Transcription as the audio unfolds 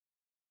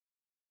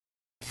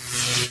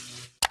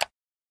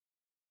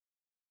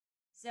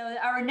So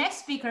our next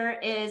speaker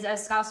is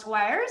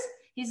Squires.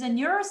 He's a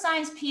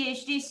neuroscience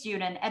PhD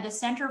student at the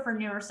Center for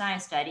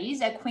Neuroscience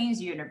Studies at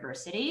Queen's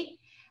University.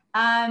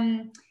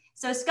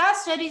 So Scott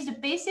studies the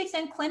basics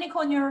and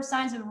clinical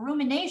neuroscience of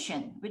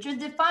rumination, which is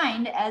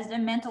defined as the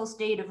mental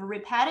state of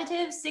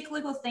repetitive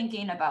cyclical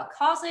thinking about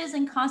causes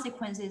and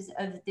consequences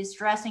of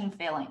distressing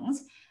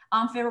feelings,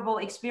 unfavorable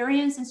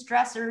experience and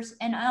stressors,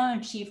 and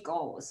unachieved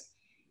goals.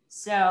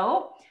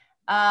 So,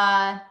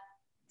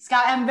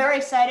 Scott, I'm very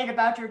excited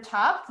about your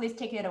talk. Please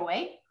take it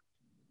away.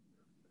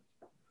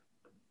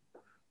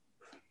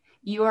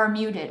 You are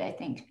muted, I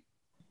think.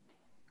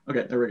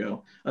 Okay, there we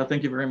go.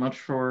 Thank you very much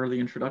for the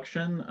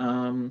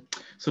introduction.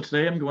 So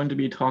today I'm going to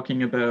be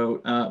talking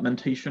about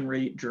mentation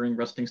rate during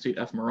resting state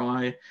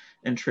fMRI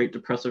and trait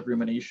depressive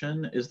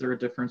rumination. Is there a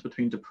difference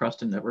between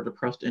depressed and never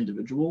depressed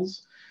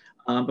individuals?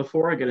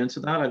 Before I get into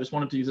that, I just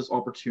wanted to use this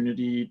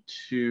opportunity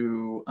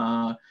to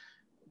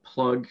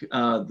plug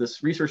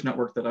this research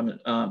network that I'm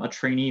a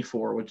trainee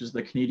for, which is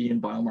the Canadian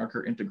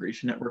Biomarker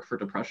Integration Network for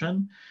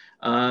Depression.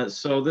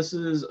 So this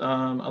is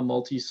a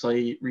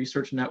multi-site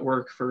research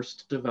network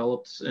first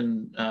developed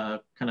and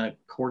kind of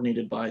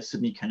coordinated by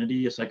Sydney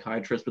Kennedy, a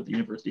psychiatrist with the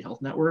University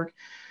Health Network,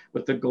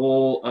 with the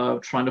goal of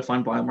trying to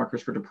find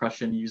biomarkers for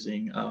depression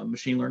using a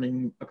machine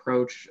learning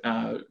approach,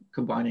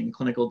 combining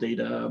clinical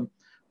data,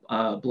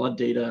 blood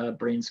data,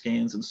 brain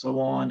scans, and so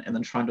on, and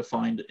then trying to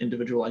find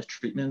individualized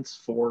treatments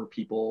for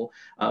people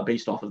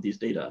based off of these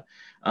data.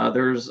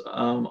 There's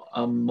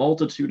a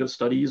multitude of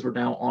studies. We're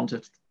now on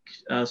to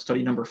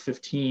study number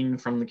 15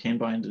 from the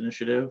Canbind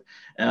initiative,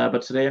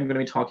 but today I'm going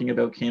to be talking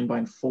about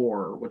Canbind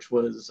 4, which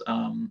was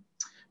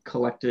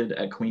collected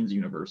at Queen's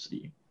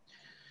University.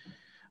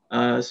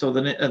 I just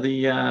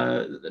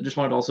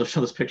wanted to also show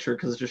this picture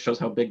because it just shows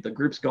how big the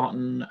group's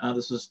gotten.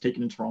 This was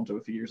taken in Toronto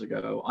a few years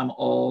ago. I'm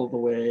all the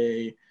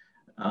way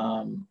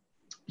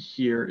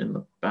here in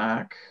the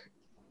back,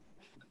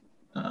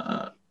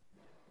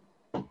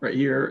 right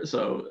here.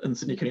 So, and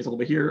Sydney Kenny's a little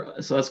bit here.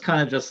 So that's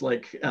kind of just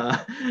like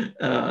a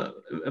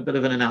bit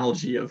of an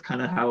analogy of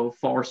kind of how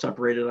far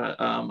separated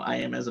I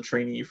am as a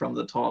trainee from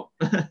the top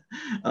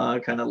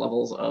kind of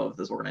levels of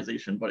this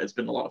organization, but it's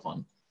been a lot of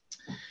fun.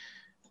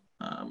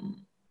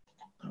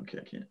 Okay,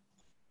 I can't.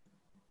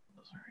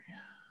 Sorry.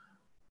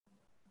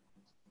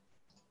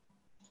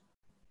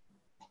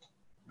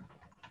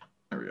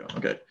 There we go.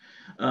 Okay.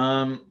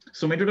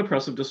 So major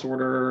depressive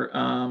disorder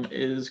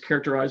is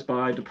characterized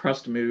by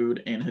depressed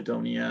mood,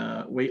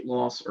 anhedonia, weight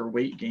loss or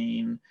weight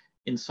gain,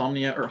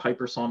 insomnia or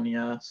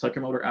hypersomnia,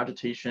 psychomotor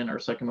agitation or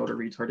psychomotor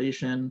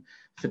retardation,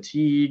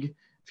 fatigue,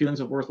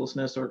 feelings of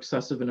worthlessness or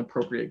excessive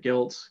inappropriate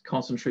guilt,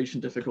 concentration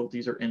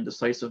difficulties or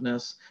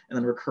indecisiveness, and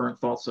then recurrent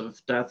thoughts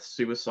of death,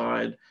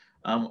 suicide,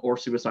 or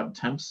suicide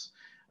attempts.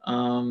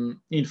 You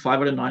need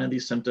 5 out of 9 of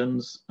these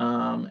symptoms,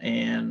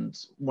 and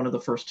one of the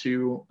first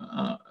two,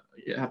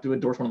 you have to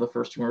endorse one of the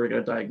first two in order to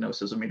get a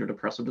diagnosis of major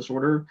depressive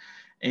disorder.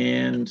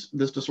 And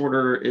this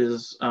disorder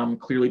is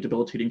clearly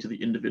debilitating to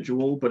the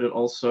individual, but it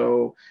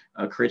also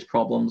creates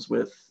problems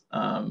with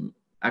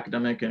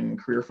academic and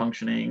career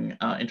functioning,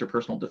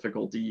 interpersonal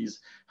difficulties,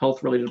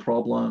 health-related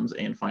problems,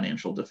 and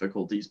financial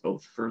difficulties,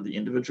 both for the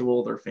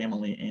individual, their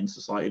family, and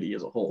society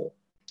as a whole.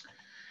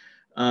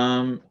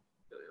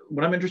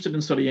 What I'm interested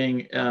in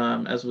studying,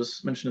 as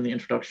was mentioned in the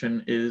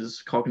introduction,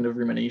 is cognitive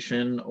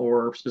rumination,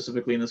 or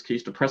specifically in this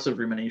case, depressive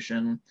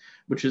rumination,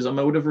 which is a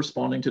mode of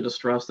responding to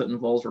distress that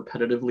involves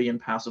repetitively and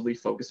passively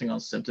focusing on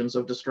symptoms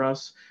of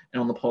distress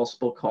and on the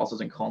possible causes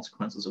and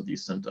consequences of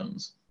these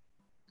symptoms.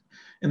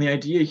 And the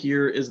idea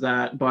here is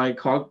that by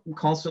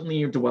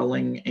constantly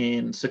dwelling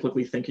and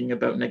cyclically thinking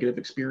about negative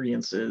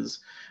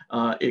experiences,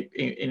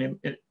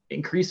 it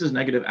increases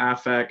negative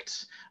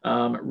affect,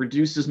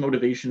 reduces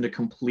motivation to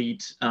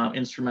complete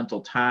instrumental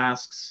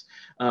tasks,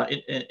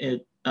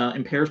 it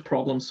impairs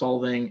problem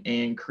solving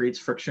and creates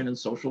friction in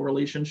social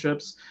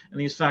relationships. And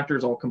these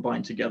factors all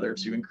combine together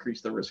to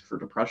increase the risk for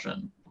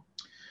depression.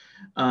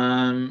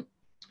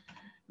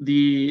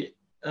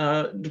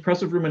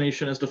 Depressive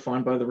rumination as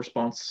defined by the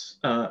response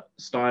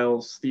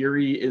styles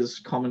theory is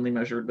commonly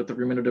measured with the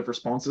ruminative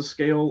responses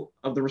scale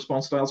of the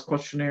Response Styles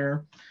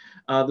Questionnaire.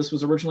 This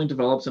was originally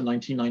developed in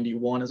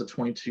 1991 as a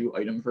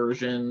 22-item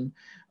version,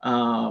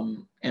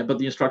 but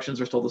the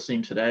instructions are still the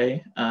same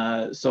today.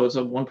 So it's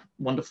a 1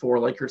 to 4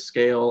 Likert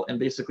scale, and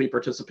basically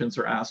participants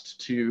are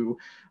asked to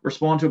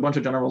respond to a bunch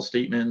of general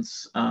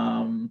statements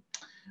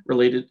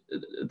related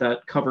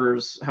that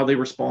covers how they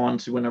respond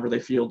to whenever they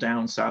feel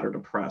down, sad, or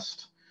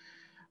depressed.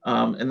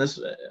 And this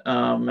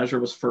measure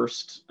was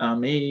first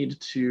made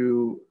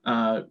to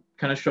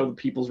kind of show the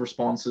people's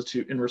responses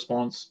to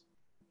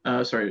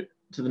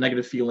the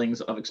negative feelings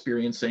of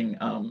experiencing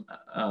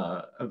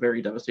a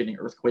very devastating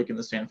earthquake in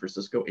the San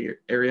Francisco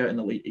area in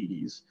the late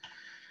 80s.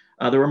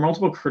 There were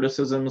multiple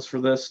criticisms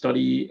for this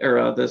study,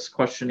 or this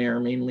questionnaire,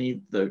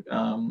 mainly the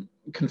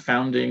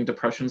confounding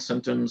depression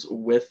symptoms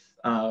with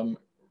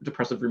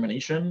depressive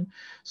rumination.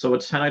 So a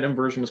 10-item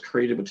version was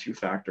created with 2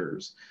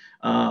 factors.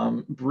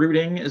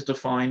 Brooding is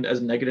defined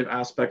as negative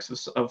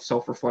aspects of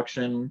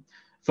self-reflection,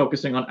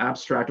 focusing on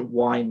abstract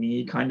why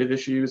me kind of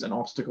issues and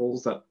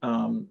obstacles that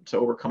to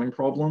overcoming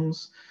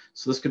problems.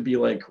 So this could be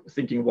like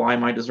thinking, why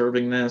am I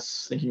deserving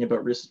this? Thinking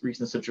about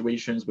recent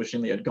situations,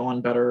 wishing they had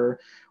gone better.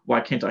 Why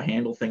can't I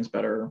handle things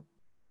better?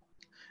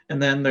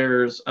 And then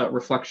there's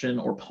reflection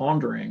or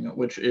pondering,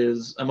 which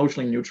is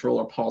emotionally neutral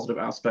or positive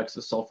aspects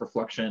of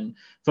self-reflection,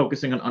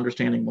 focusing on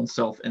understanding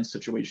oneself and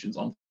situations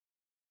on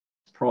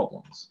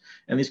problems.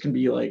 And these can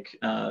be like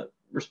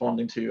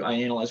responding to, I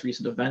analyze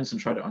recent events and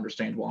try to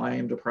understand why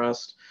I'm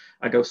depressed.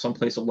 I go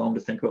someplace alone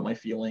to think about my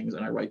feelings,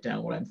 and I write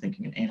down what I'm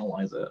thinking and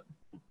analyze it.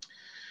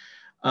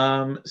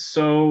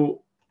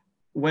 So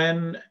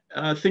when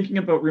thinking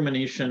about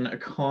rumination, a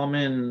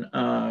common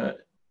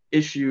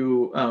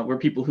issue where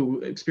people who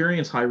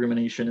experience high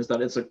rumination is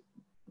that it's a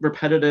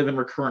repetitive and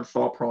recurrent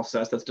thought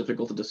process that's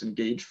difficult to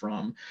disengage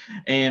from.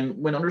 And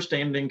when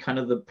understanding kind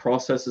of the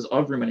processes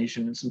of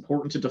rumination, it's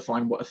important to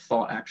define what a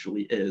thought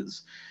actually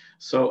is.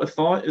 So a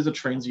thought is a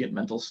transient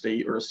mental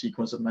state or a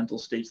sequence of mental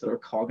states that are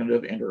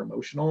cognitive and or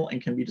emotional and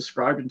can be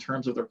described in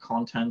terms of their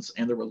contents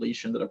and the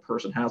relation that a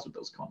person has with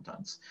those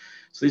contents.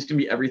 So these can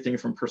be everything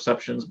from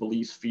perceptions,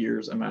 beliefs,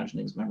 fears,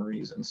 imaginings,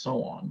 memories, and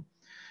so on.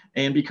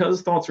 And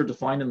because thoughts are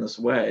defined in this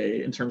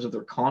way, in terms of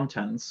their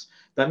contents,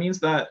 that means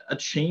that a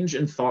change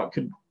in thought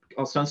could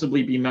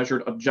ostensibly be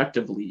measured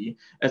objectively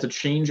as a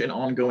change in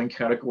ongoing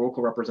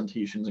categorical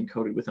representations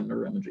encoded within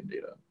neuroimaging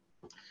data.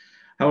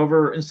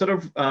 However, instead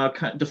of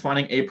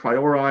defining a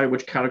priori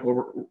which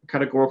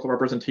categorical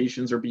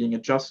representations are being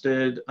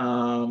adjusted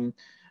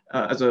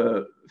as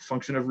a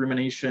function of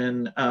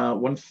rumination,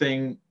 one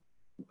thing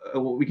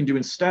what we can do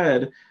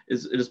instead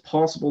is it is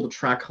possible to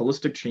track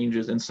holistic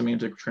changes in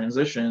semantic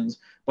transitions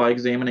by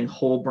examining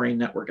whole brain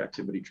network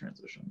activity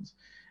transitions.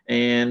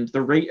 And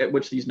the rate at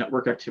which these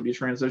network activity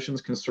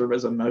transitions can serve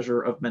as a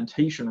measure of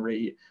mentation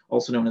rate,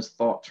 also known as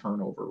thought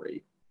turnover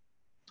rate.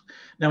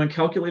 Now, in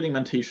calculating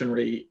mentation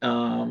rate,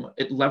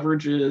 it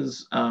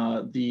leverages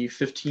the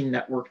 15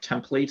 network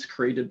templates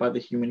created by the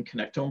Human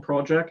Connectome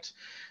Project.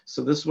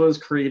 So this was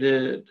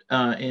created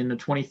in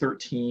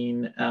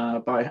 2013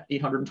 by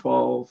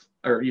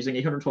using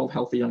 812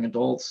 healthy young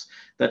adults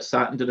that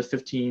sat and did a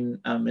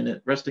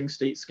 15-minute resting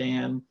state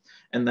scan.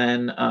 And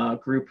then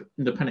group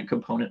independent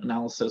component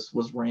analysis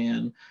was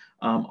ran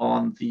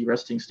on the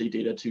resting state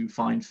data to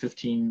find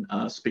 15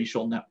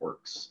 spatial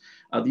networks.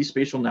 These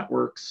spatial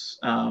networks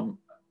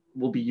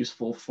will be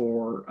useful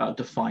for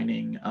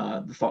defining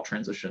the thought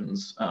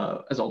transitions,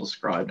 as I'll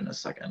describe in a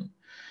second.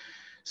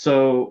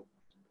 So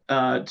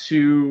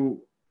to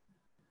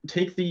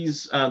take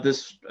these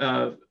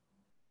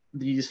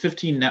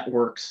 15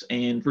 networks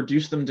and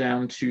reduce them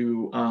down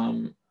to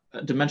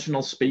a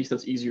dimensional space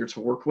that's easier to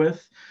work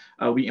with,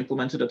 we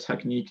implemented a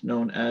technique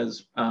known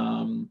as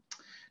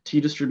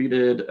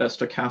T-distributed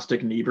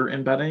stochastic neighbor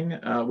embedding,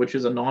 which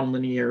is a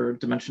nonlinear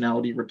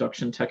dimensionality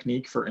reduction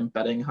technique for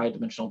embedding high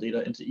dimensional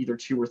data into either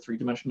 2 or 3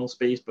 dimensional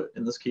space, but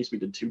in this case we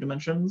did 2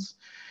 dimensions.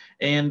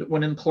 And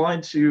when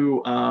applied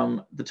to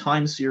the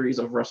time series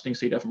of resting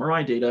state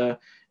fMRI data,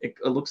 it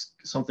looks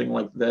something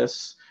like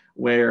this,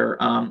 where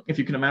if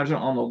you can imagine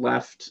on the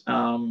left,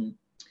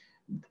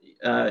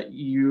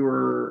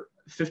 your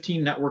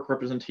 15 network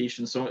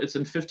representation, so it's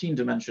in 15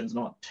 dimensions,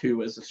 not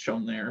 2 as is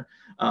shown there,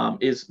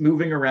 is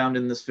moving around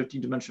in this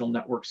 15-dimensional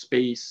network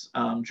space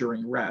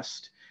during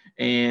rest.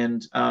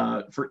 And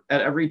at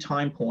every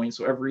time point,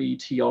 so every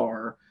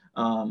TR,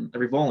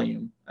 every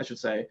volume, I should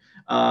say,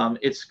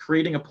 it's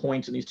creating a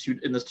point in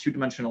this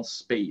 2-dimensional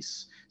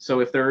space. So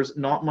if there's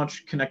not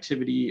much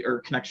connectivity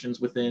or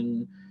connections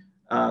within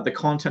the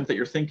content that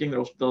you're thinking,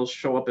 they'll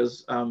show up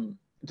as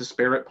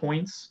disparate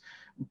points.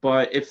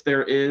 But if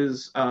there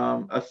is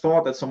a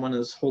thought that someone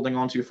is holding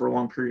on to for a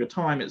long period of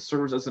time, it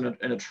serves as an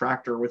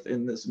attractor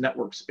within this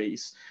network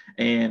space.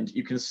 And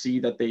you can see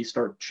that they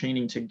start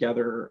chaining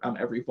together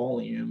every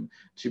volume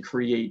to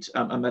create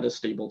a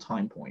metastable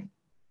time point.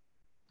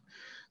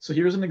 So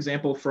here's an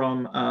example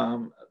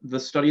from the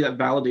study that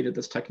validated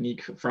this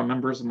technique from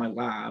members of my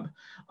lab.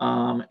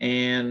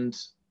 And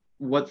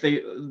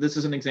this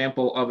is an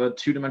example of a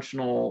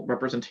 2-dimensional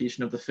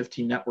representation of the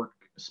 15 network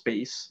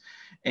space.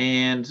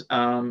 And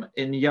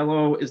in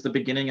yellow is the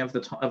beginning of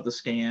the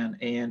scan,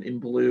 and in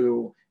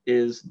blue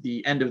is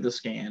the end of the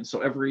scan. So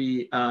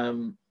every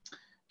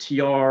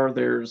TR,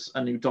 there's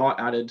a new dot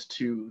added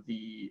to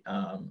the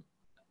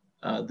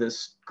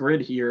this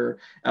grid here.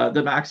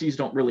 The axes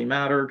don't really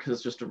matter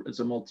because it's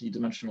a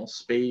multi-dimensional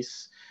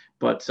space,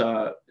 but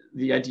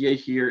the idea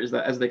here is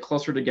that as they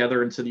cluster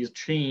together into these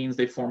chains,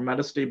 they form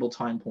metastable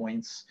time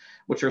points,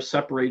 which are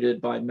separated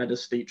by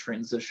metastate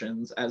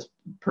transitions as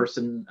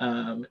person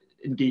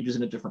engages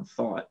in a different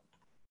thought.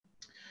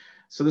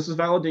 So this is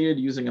validated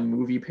using a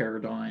movie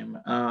paradigm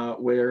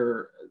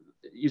where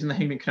using the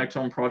Human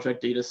Connectome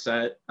Project data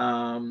set,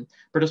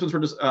 participants were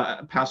just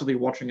passively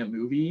watching a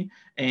movie,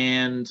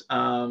 and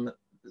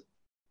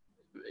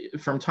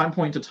from time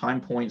point to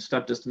time point,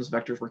 step distance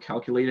vectors were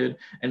calculated,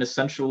 and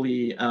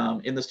essentially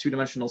in this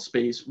two-dimensional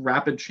space,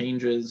 rapid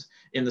changes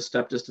in the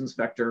step distance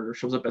vector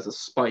shows up as a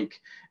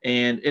spike,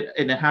 and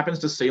it happens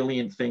to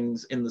salient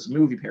things in this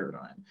movie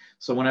paradigm.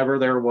 So whenever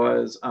there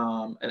was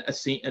a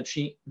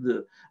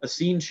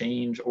scene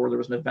change, or there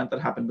was an event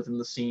that happened within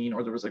the scene,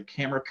 or there was a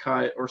camera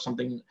cut, or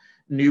something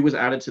new was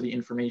added to the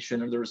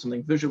information, or there was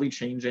something visually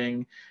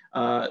changing,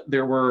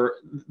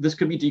 this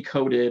could be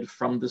decoded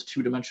from this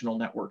two-dimensional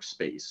network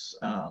space.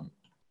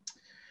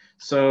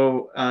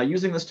 So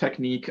using this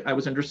technique, I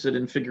was interested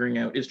in figuring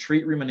out, is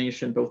trait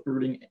rumination, both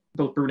brooding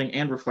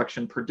and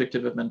reflection,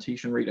 predictive of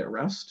mentation rate at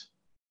rest?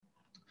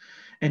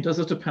 And does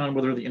this depend on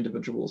whether the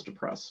individual is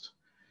depressed?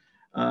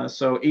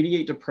 So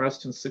 88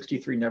 depressed and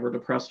 63 never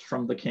depressed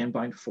from the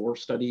Canbind-4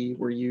 study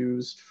were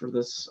used for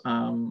this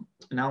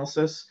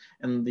analysis,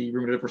 and the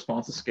ruminative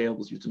responses scale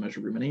was used to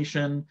measure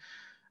rumination.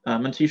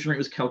 Mentation rate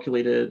was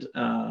calculated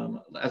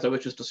as I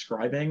was just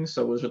describing.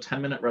 So it was a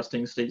 10-minute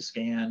resting state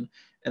scan,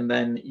 and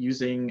then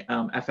using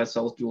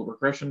FSL's dual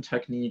regression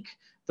technique,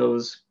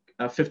 those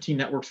 15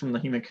 networks from the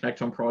Human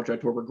Connectome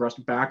project were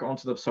regressed back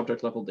onto the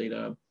subject level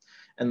data.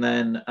 And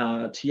then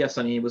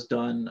TSNE was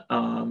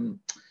done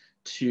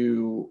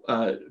to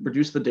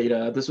reduce the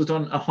data. This was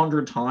done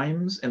 100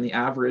 times, and the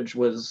average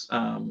was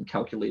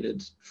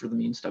calculated for the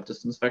mean step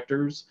distance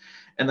vectors.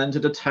 And then to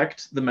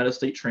detect the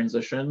metastate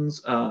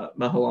transitions,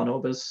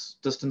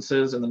 Mahalanobis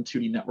distances and then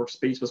 2D network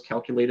space was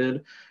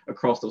calculated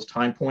across those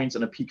time points,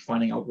 and a peak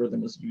finding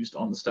algorithm was used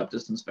on the step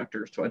distance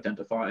vectors to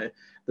identify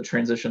the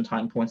transition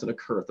time points that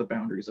occur at the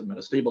boundaries of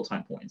metastable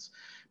time points.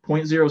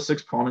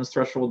 0.06 prominence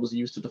threshold was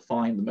used to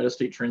define the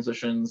metastate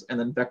transitions, and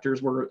then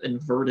vectors were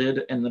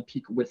inverted, and the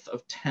peak width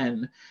of 10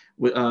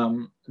 with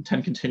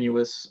 10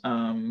 continuous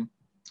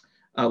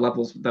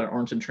levels that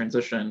aren't in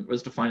transition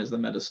was defined as the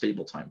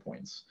metastable time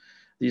points.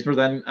 These were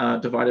then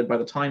divided by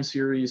the time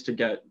series to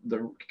get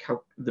the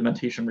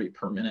mentation rate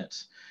per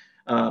minute.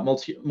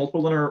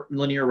 Multiple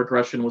linear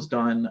regression was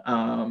done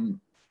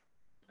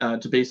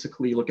to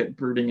basically look at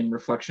brooding and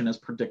reflection as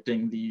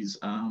predicting these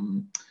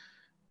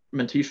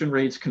mentation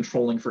rates,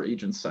 controlling for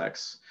age and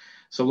sex.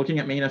 So looking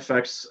at main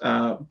effects,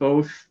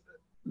 both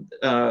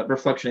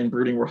reflection and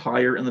brooding were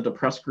higher in the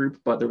depressed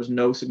group, but there was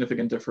no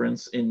significant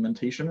difference in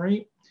mentation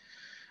rate.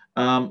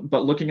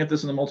 But looking at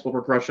this in the multiple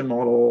regression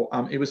model,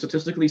 it was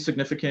statistically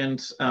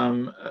significant,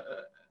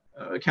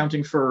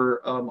 accounting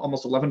for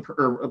almost 11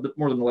 or a bit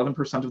more than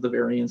 11% of the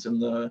variance in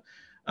the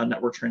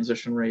network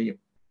transition rate.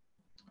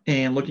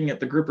 And looking at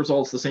the group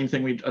results, the same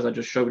thing as I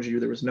just showed you,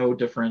 there was no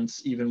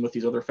difference even with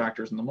these other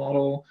factors in the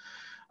model.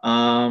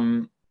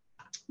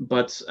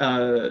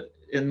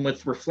 And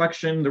with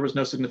reflection, there was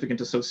no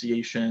significant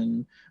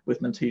association with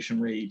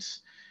mentation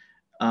rates.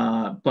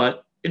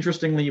 But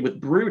interestingly, with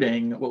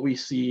brooding, what we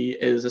see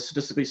is a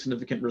statistically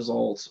significant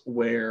result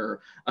where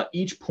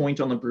each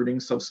point on the brooding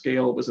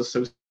subscale was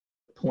associated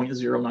with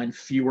 0.09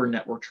 fewer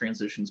network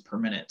transitions per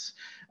minute.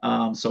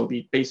 So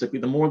basically,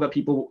 the more that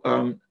people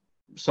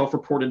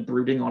self-reported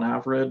brooding on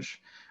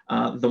average,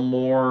 the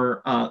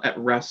more at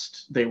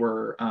rest they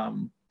were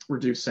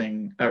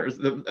reducing,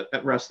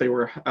 at rest they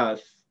were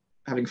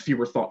having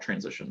fewer thought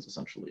transitions,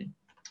 essentially.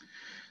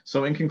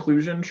 So in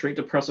conclusion, trait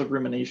depressive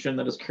rumination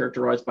that is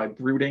characterized by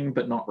brooding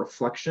but not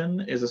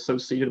reflection is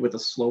associated with a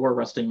slower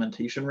resting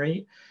mentation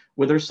rate,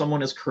 whether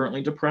someone is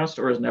currently depressed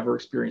or has never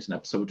experienced an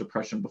episode of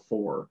depression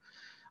before.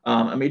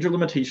 A major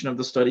limitation of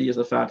the study is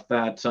the fact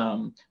that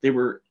they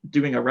were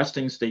doing a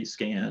resting state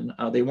scan.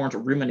 They weren't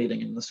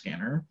ruminating in the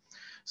scanner.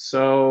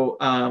 So,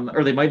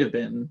 or they might have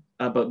been,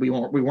 but we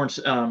weren't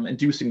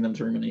inducing them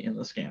to ruminate in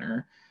the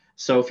scanner.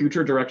 So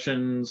future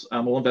directions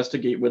will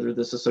investigate whether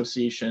this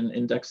association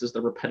indexes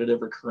the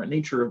repetitive recurrent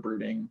nature of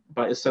brooding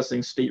by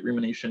assessing state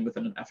rumination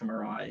within an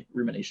fMRI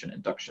rumination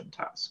induction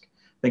task.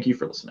 Thank you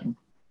for listening.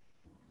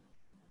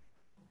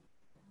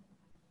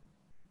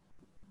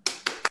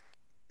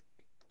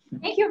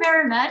 Thank you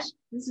very much.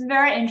 This is a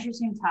very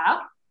interesting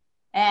talk.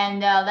 And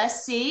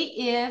let's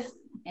see if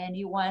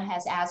anyone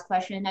has asked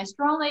questions. I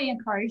strongly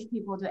encourage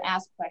people to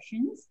ask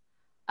questions.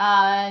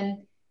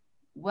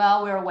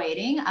 While we're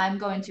waiting, I'm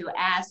going to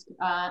ask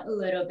a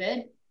little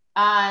bit.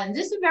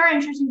 This is very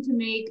interesting to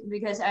me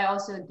because I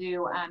also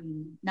do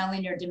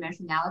nonlinear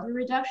dimensionality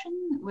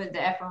reduction with the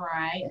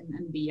fMRI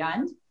and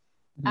beyond.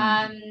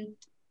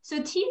 So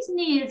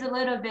TSNE is a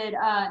little bit,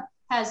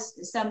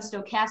 has some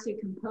stochastic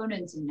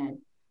components in it.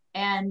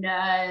 And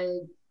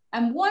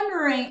I'm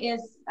wondering if,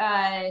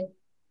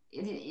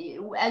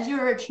 as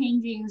you're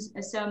changing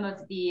some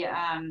of the,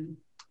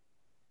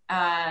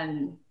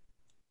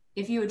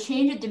 if you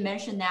change the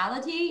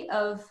dimensionality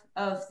of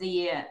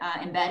the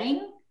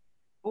embedding,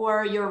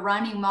 or you're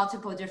running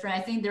multiple different,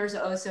 I think there's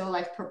also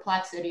like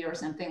perplexity or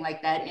something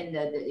like that in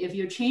if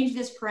you change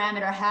this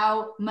parameter,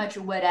 how much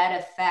would that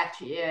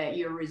affect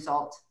your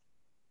result?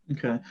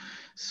 Okay,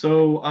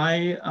 so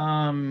I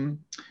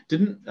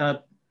didn't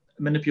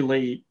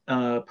manipulate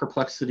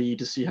perplexity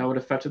to see how it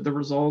affected the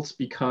results,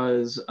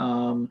 because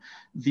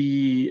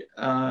the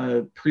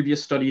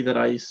previous study that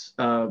I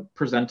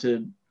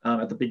presented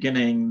at the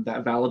beginning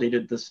that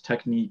validated this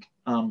technique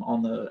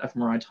on the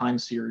fMRI time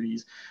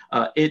series,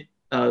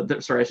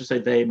 sorry, I should say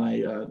they,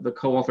 the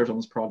co-authors on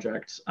this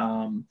project,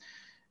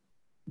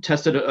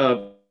 tested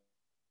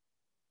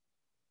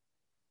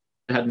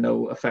had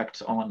no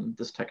effect on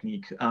this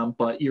technique,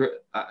 but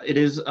it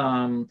is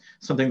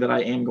something that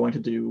I am going to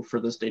do for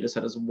this data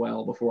set as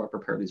well before I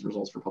prepare these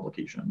results for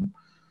publication.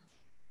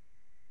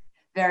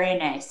 Very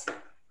nice.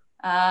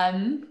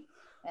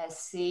 Let's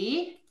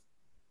see.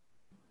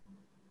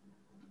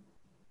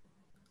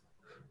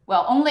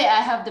 Well, only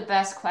I have the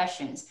best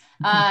questions.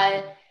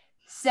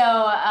 So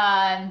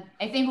I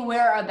think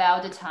we're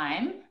about the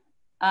time.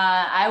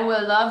 I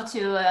would love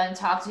to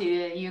talk to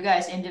you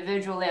guys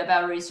individually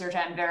about research.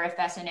 I'm very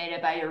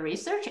fascinated by your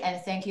research,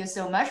 and thank you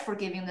so much for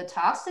giving the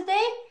talks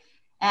today.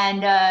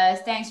 And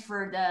thanks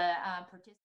for the participation.